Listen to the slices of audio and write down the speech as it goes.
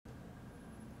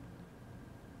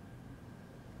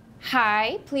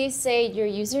Hi, please say your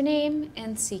username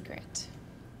and secret.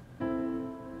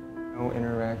 No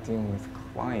interacting with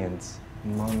clients.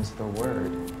 Mum's the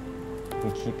word.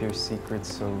 We keep your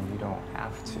secrets so you don't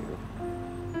have to.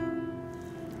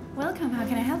 Welcome, how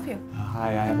can I help you?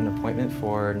 Hi, I have an appointment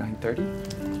for 9:30.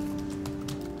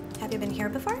 Have you been here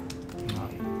before?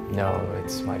 No,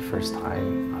 it's my first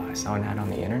time. I saw an ad on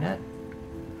the internet.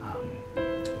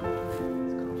 It's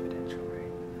confidential,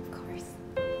 right? Of course.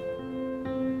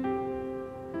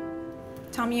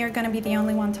 Tommy, you're gonna be the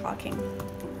only one talking.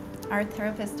 Our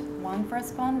therapist won't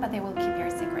respond, but they will keep your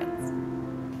secrets.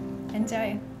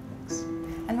 Enjoy. Thanks.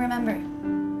 And remember,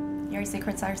 your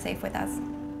secrets are safe with us.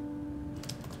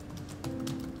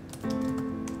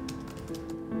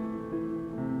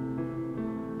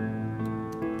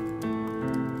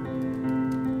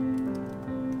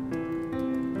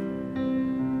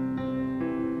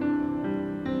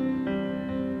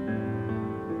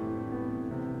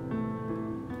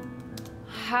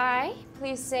 Hi,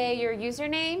 please say your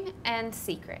username and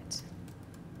secret.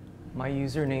 My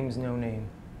username's no name.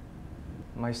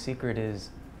 My secret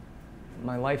is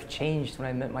my life changed when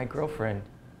I met my girlfriend.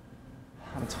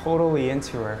 I'm totally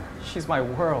into her. She's my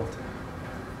world.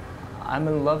 I'm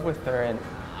in love with her and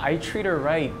I treat her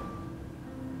right,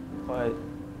 but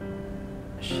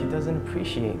she doesn't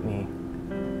appreciate me.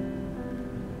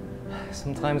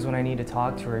 Sometimes when I need to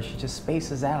talk to her, she just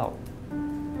spaces out.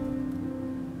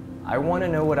 I want to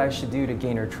know what I should do to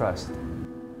gain her trust.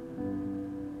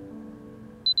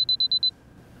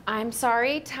 I'm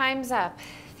sorry, time's up.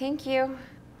 Thank you.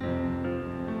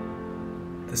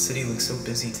 The city looks so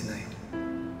busy tonight.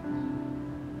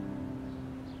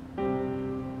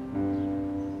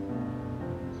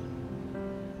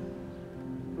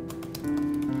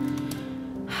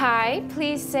 Hi,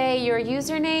 please say your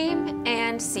username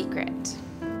and secret.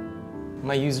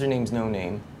 My username's no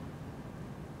name.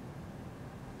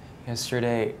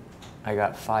 Yesterday, I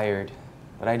got fired,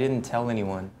 but I didn't tell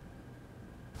anyone.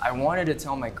 I wanted to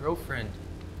tell my girlfriend.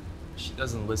 She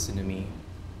doesn't listen to me.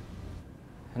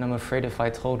 And I'm afraid if I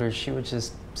told her, she would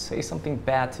just say something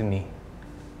bad to me.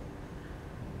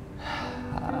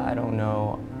 I don't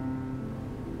know.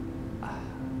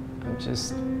 I'm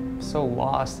just so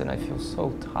lost and I feel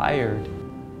so tired.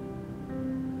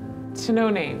 To no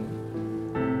name.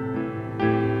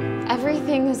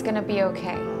 Everything is gonna be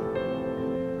okay.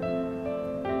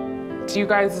 Do you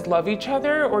guys love each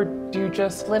other or do you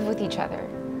just Live with each other.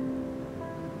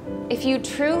 If you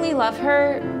truly love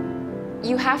her,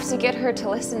 you have to get her to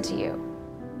listen to you.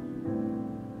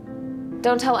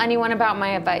 Don't tell anyone about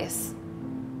my advice.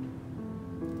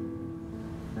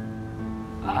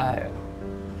 I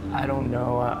don't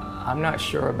know. I'm not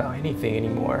sure about anything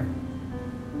anymore.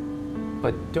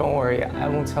 But don't worry, I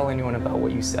won't tell anyone about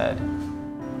what you said.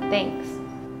 Thanks.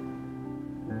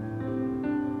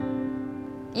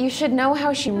 You should know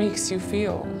how she makes you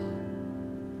feel?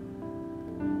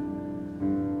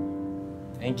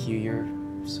 Thank you, you're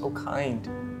so kind.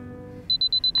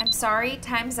 I'm sorry,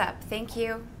 time's up. Thank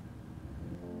you.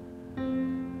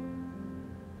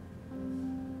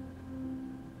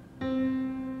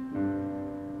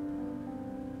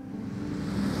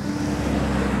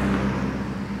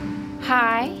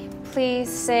 Hi, please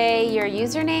say your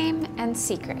username and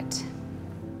secret.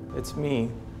 It's me.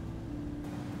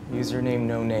 Username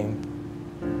no name.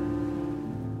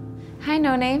 Hi,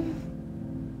 no name.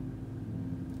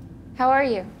 How are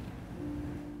you?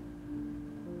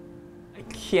 I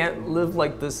can't live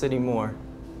like this anymore.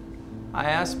 I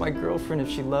asked my girlfriend if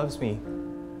she loves me.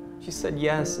 She said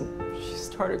yes, and she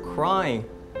started crying.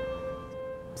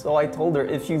 So I told her,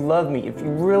 if you love me, if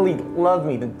you really love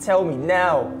me, then tell me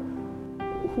now.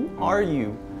 Who are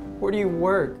you? Where do you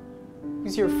work?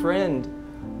 Who's your friend?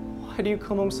 Why do you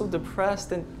come home so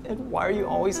depressed? And why are you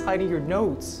always hiding your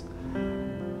notes?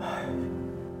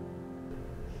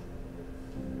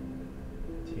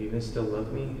 Do you even still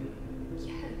love me?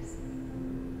 Yes.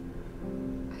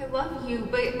 I love you,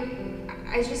 but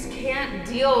I just can't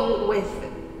deal with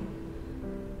it.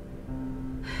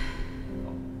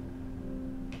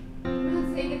 I'm not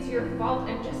saying it's your fault.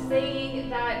 I'm just saying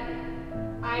that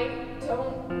I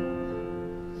don't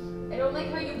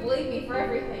like how you blame me for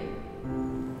everything.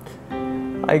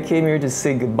 I came here to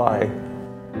say goodbye.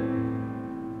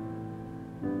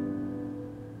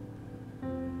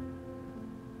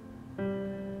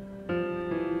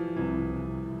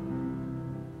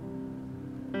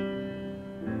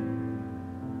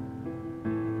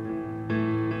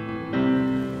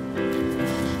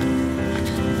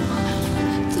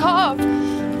 Stop!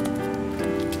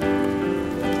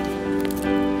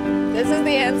 This is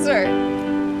the answer.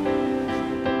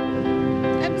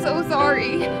 I'm so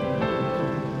sorry.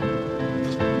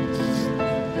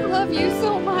 love you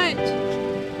so much.